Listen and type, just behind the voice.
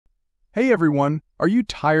Hey everyone, are you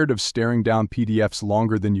tired of staring down PDFs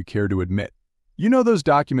longer than you care to admit? You know those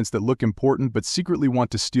documents that look important but secretly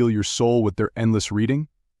want to steal your soul with their endless reading?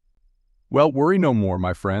 Well, worry no more,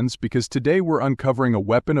 my friends, because today we're uncovering a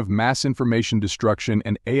weapon of mass information destruction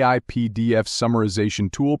and AI PDF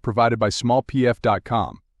summarization tool provided by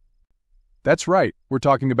Smallpdf.com. That's right, we're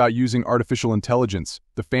talking about using artificial intelligence,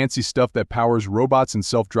 the fancy stuff that powers robots and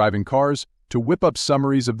self-driving cars, to whip up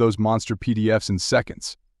summaries of those monster PDFs in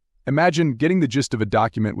seconds. Imagine getting the gist of a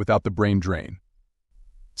document without the brain drain.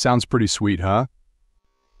 Sounds pretty sweet, huh?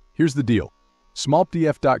 Here's the deal.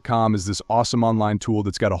 Smallpdf.com is this awesome online tool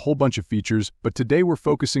that's got a whole bunch of features, but today we're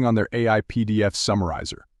focusing on their AI PDF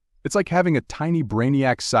Summarizer. It's like having a tiny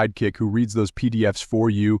brainiac sidekick who reads those PDFs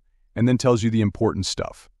for you and then tells you the important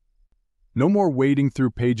stuff. No more wading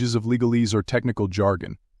through pages of legalese or technical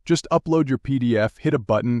jargon. Just upload your PDF, hit a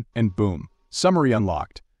button, and boom, summary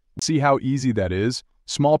unlocked. See how easy that is?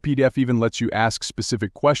 Smallpdf even lets you ask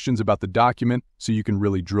specific questions about the document so you can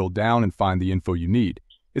really drill down and find the info you need.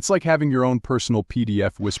 It's like having your own personal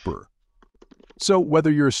PDF whisperer. So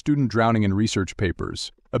whether you're a student drowning in research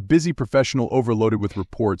papers, a busy professional overloaded with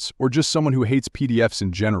reports, or just someone who hates PDFs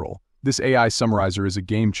in general, this AI summarizer is a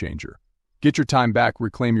game changer. Get your time back,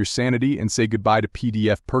 reclaim your sanity, and say goodbye to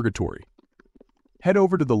PDF purgatory. Head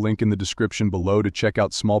over to the link in the description below to check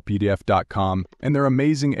out smallpdf.com and their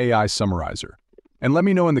amazing AI summarizer. And let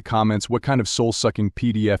me know in the comments what kind of soul-sucking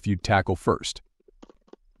PDF you'd tackle first.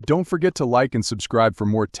 Don't forget to like and subscribe for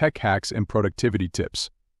more tech hacks and productivity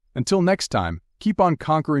tips. Until next time, keep on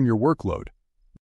conquering your workload.